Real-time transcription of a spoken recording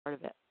part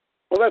of it.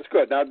 Well, that's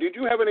good. Now, did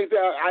you have anything?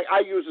 I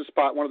use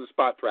one of the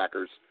spot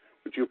trackers,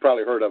 which you've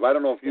probably heard of. I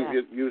don't know if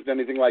you've used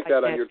anything like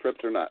that on your trips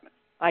or not.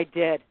 I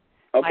did.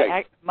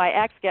 Okay. My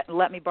ex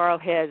let me borrow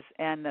his,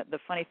 and the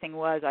funny thing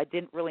was I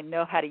didn't really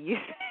know how to use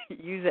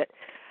it,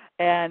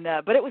 and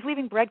but it was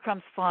leaving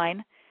breadcrumbs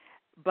fine.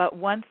 But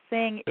one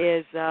thing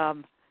is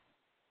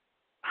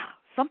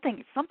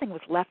something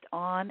was left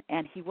on,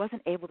 and he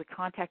wasn't able to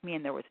contact me,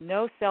 and there was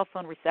no cell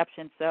phone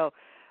reception, so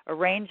a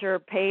ranger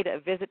paid a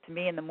visit to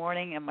me in the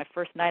morning on my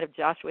first night of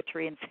Joshua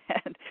Tree and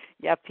said,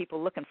 "You have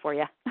people looking for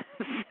you."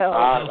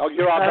 I'll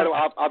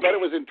bet it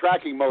was in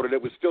tracking mode and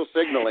it was still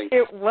signaling.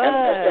 It was,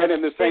 and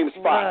in the same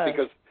spot,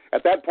 because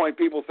at that point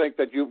people think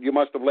that you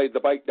must have laid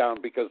the bike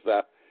down because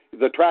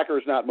the tracker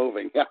is not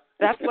moving. Yeah,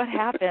 that's what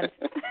happened.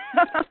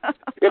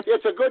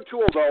 It's a good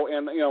tool though,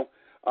 and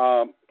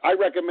I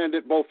recommend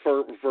it both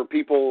for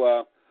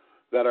people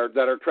that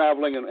are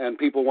traveling and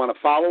people want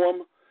to follow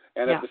them.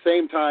 And at the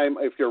same time,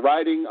 if you're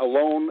riding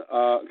alone,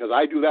 because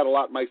I do that a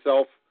lot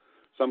myself,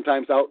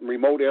 sometimes out in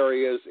remote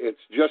areas, it's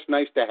just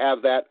nice to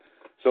have that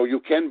so you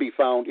can be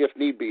found if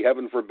need be,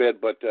 heaven forbid,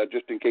 but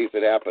just in case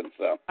it happens.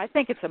 I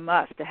think it's a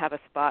must to have a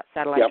spot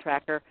satellite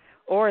tracker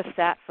or a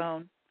sat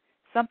phone,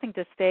 something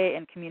to stay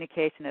in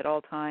communication at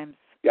all times.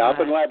 Yeah, up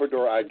in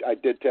Labrador,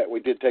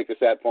 we did take a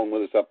sat phone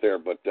with us up there,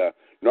 but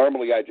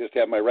normally I just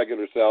have my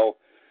regular cell,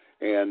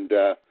 and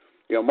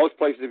most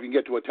places, if you can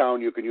get to a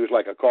town, you can use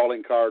like a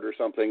calling card or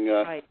something,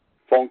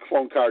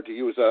 phone card to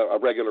use a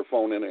regular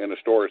phone in a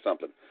store or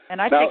something. And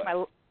I take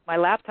my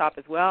laptop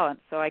as well, and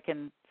so I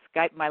can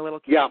Skype my little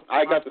kid. Yeah,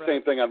 I got the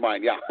same thing on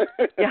mine, yeah.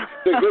 It's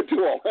a good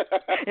tool.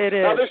 It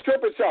is. Now, this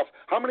trip itself,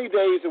 how many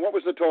days and what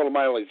was the total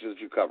mileage that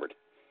you covered?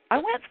 I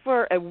went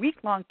for a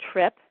week-long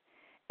trip,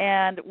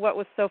 and what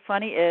was so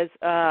funny is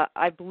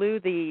I blew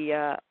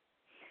the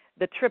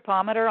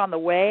tripometer on the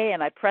way,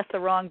 and I pressed the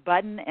wrong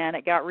button, and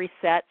it got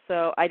reset.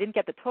 So I didn't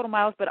get the total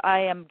miles, but I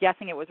am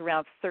guessing it was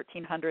around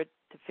 1,300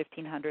 to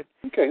 1,500.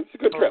 Okay, it's a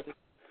good trip.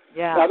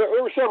 Yeah. Now, there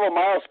were several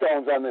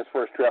milestones on this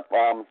first trip,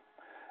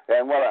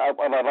 and what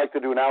I'd like to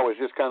do now is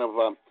just kind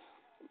of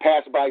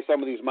pass by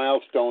some of these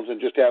milestones and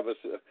just have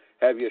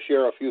you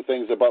share a few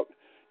things about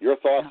your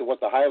thoughts of what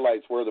the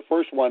highlights were. The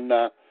first one,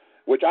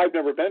 which I've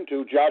never been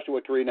to,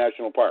 Joshua Tree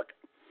National Park.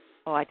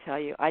 Oh, I tell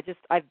you,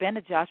 I've been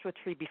to Joshua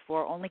Tree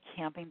before, only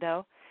camping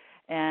though,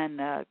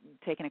 and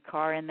taking a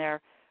car in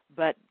there.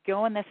 But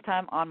going this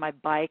time on my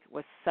bike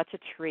was such a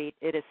treat.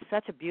 It is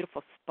such a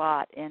beautiful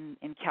spot in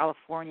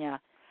California.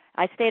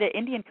 I stayed at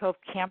Indian Cove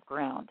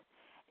Campground,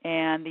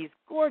 and these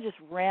gorgeous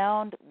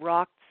round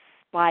rock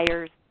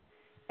spires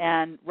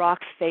and rock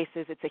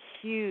faces. It's a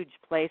huge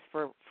place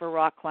for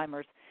rock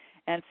climbers.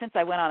 And since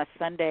I went on a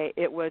Sunday,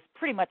 it was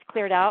pretty much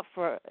cleared out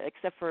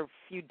except for a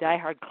few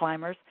diehard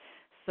climbers.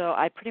 So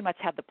I pretty much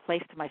had the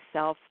place to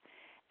myself,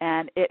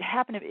 and it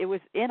was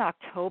in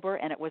October,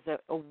 and it was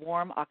a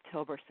warm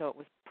October, so it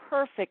was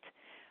perfect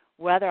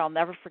weather. I'll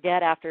never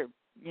forget after,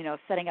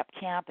 setting up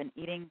camp and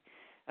eating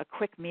a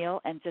quick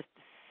meal and just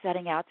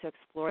setting out to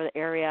explore the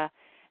area.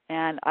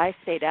 And I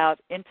stayed out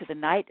into the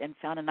night and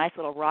found a nice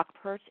little rock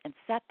perch and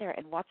sat there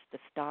and watched the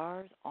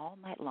stars all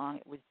night long.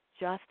 It was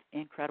just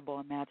incredible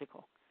and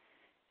magical.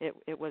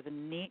 It was a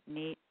neat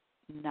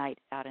night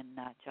out in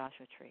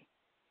Joshua Tree.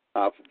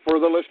 For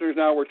the listeners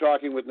now, we're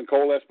talking with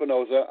Nicole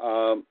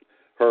Espinosa.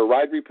 Her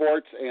ride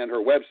reports and her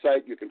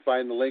website, you can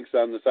find the links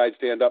on the Side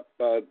Stand Up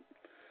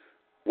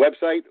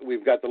website.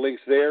 We've got the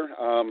links there.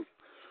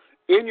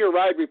 In your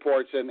ride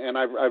reports, and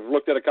I've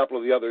looked at a couple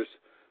of the others,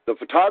 the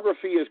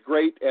photography is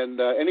great, and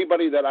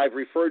anybody that I've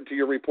referred to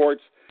your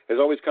reports has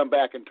always come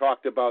back and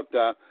talked about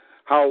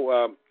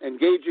how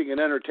engaging and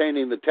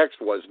entertaining the text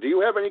was. Do you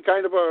have any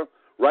kind of a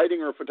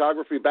writing or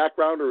photography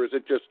background, or is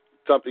it just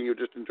something you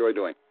just enjoy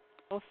doing?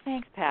 Well,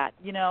 thanks, Pat.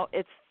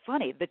 It's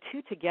funny. The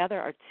two together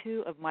are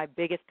two of my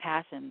biggest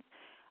passions.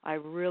 I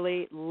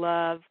really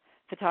love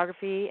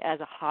photography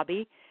as a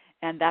hobby,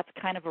 and that's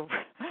kind of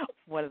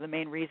one of the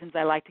main reasons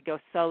I like to go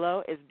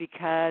solo is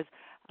because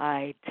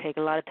I take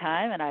a lot of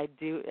time, and I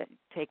do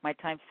take my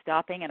time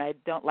stopping, and I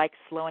don't like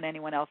slowing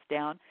anyone else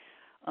down.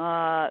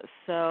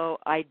 So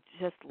I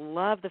just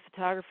love the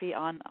photography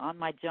on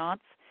my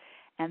jaunts,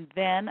 and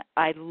then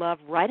I love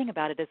writing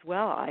about it as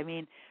well. I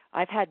mean,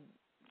 I've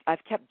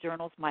kept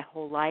journals my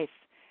whole life,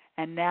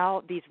 and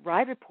now these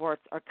ride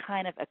reports are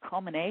kind of a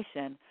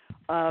culmination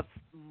of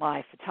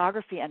my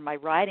photography and my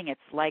writing.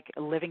 It's like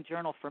a living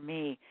journal for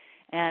me,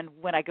 and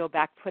when I go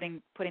back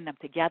putting them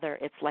together,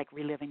 it's like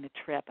reliving the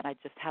trip, and I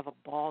just have a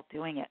ball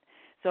doing it.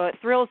 So it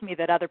thrills me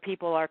that other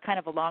people are kind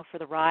of along for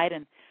the ride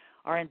and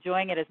are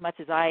enjoying it as much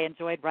as I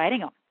enjoyed writing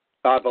them.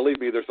 Believe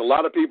me, there's a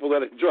lot of people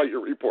that enjoy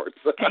your reports.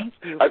 Thank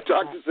you. I've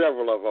talked to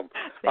several of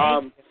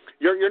them.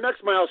 Your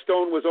next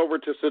milestone was over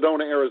to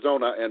Sedona,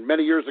 Arizona, and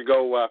many years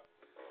ago,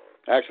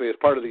 actually as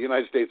part of the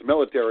United States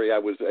military, I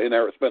was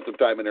spent some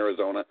time in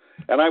Arizona,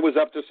 and I was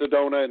up to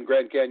Sedona and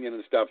Grand Canyon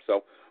and stuff.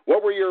 So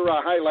what were your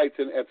highlights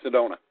at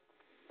Sedona?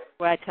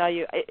 Well, I tell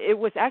you, it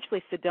was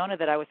actually Sedona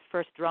that I was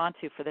first drawn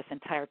to for this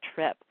entire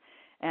trip,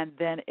 and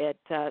then it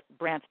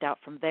branched out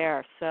from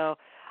there. So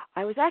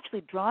I was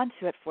actually drawn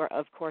to it for,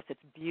 of course, its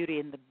beauty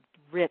and the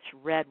rich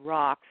red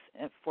rocks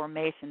and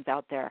formations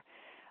out there.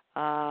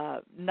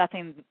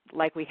 Nothing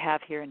like we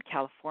have here in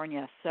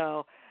California.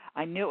 So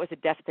I knew it was a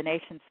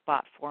destination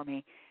spot for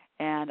me,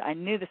 and I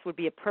knew this would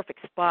be a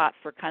perfect spot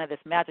for kind of this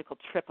magical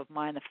trip of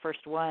mine, the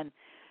first one.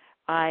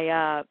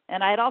 I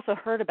had also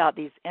heard about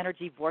these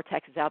energy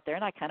vortexes out there,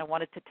 and I kind of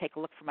wanted to take a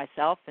look for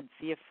myself and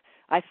see if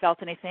I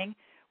felt anything,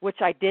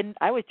 which I didn't.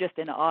 I was just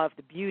in awe of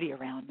the beauty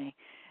around me.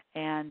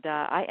 And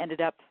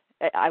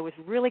I was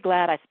really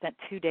glad I spent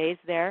 2 days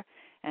there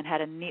and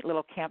had a neat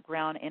little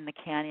campground in the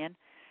canyon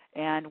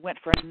and went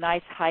for a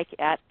nice hike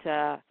at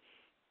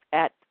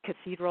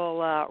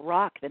Cathedral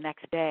Rock the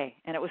next day.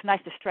 And it was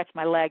nice to stretch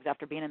my legs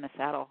after being in the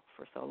saddle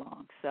for so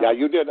long. So. Yeah,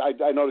 you did.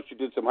 I noticed you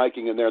did some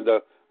hiking in there. The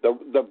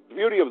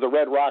beauty of the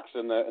red rocks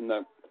and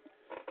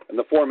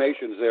the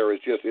formations there is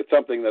just, it's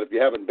something that if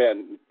you haven't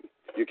been,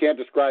 you can't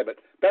describe it.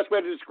 Best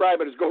way to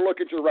describe it is go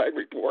look at your ride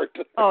report.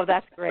 Oh,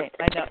 that's great.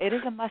 I know. It is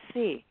a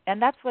must-see.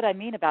 And that's what I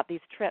mean about these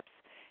trips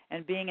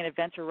and being an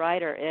adventure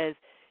rider is,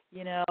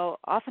 you know,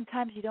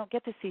 oftentimes you don't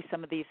get to see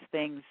some of these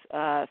things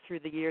through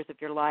the years of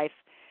your life.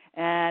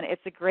 And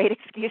it's a great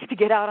excuse to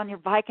get out on your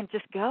bike and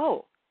just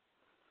go.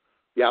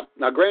 Yeah.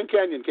 Now, Grand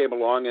Canyon came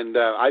along, and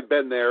I've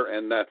been there,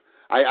 and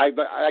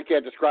I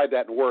can't describe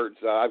that in words.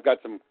 I've got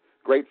some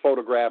great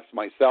photographs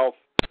myself,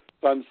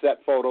 sunset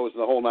photos,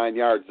 and the whole 9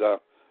 yards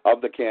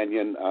of the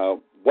canyon.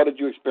 What did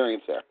you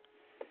experience there?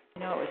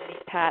 You know, it was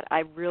neat, Pat. I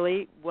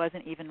really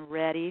wasn't even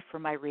ready for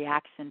my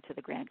reaction to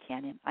the Grand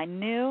Canyon. I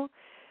knew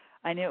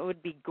it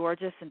would be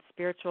gorgeous and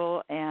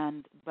spiritual,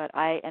 but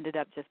I ended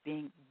up just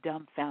being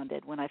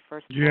dumbfounded when I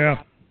first saw it.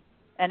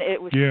 And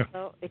it was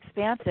so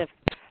expansive.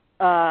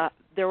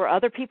 There were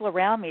other people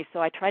around me,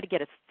 so I tried to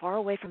get as far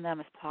away from them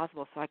as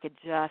possible so I could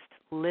just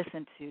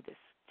listen to this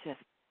just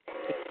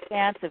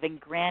expansive and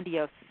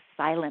grandiose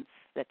silence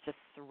that just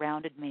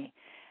surrounded me.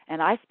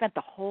 And I spent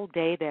the whole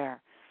day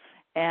there,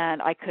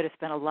 and I could have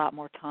spent a lot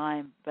more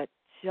time, but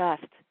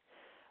just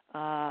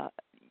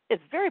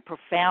it's very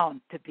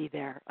profound to be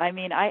there. I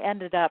mean, I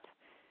ended up,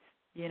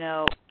 you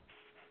know,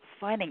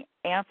 finding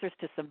answers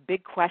to some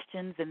big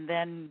questions and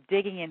then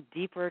digging in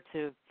deeper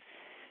to,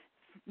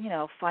 you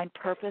know, find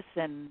purpose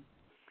and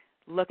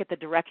look at the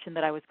direction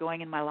that I was going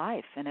in my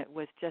life. And it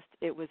was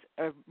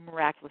a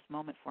miraculous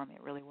moment for me.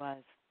 It really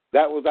was.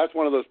 That's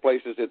one of those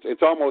places.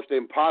 It's almost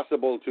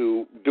impossible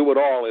to do it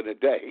all in a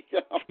day.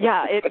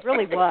 Yeah, it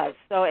really was.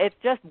 So it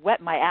just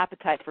whet my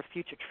appetite for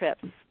future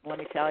trips, let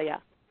me tell you.